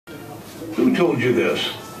Who told you this?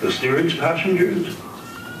 The steerage passengers?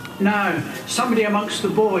 No, somebody amongst the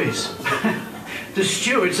boys. The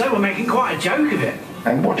stewards, they were making quite a joke of it.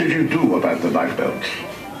 And what did you do about the lifebelts?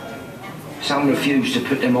 Some refused to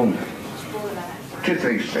put them on. Did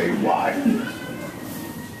they say why?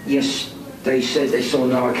 Yes, they said they saw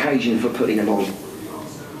no occasion for putting them on.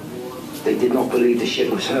 They did not believe the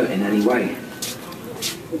ship was hurt in any way.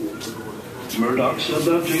 Murdoch said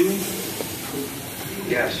that to you?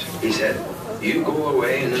 Yes, he said, "You go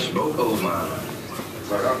away in this boat, old man."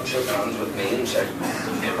 Murdoch shook hands with me and said,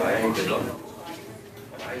 "Goodbye, good luck."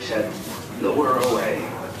 I said, "Lower away."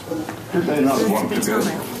 Did they not want to go?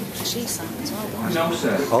 She sang as well. No,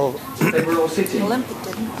 sir. Oh, They were all sitting, Olympic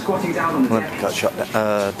didn't. squatting down on the Olympic deck. got shot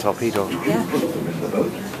down. Torpedo. Yeah. Put them in the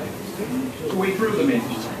boat. We threw them in.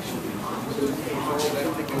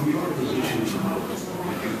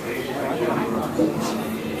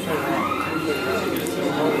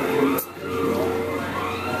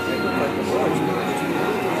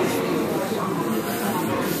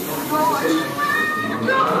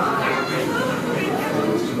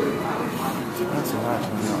 That's alright.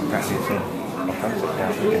 I'm not aggressive thing. I'll pass it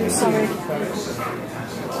down again. Sorry.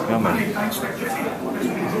 No, man.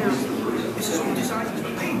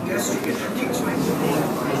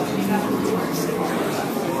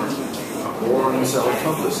 Born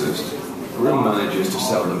self-publicist, Grimm manages to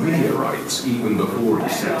sell the media rights even before he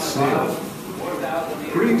sets sail.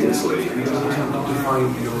 Previously, he had attempted to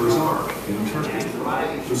find Noah's Ark in Turkey,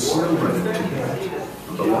 the Snowbread in Tibet,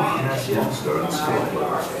 and the Loch Ness Monster in Scotland.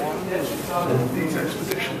 All of these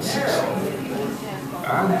expeditions succeeded.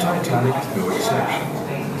 And Titanic is no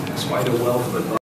exception. Despite a wealth of advice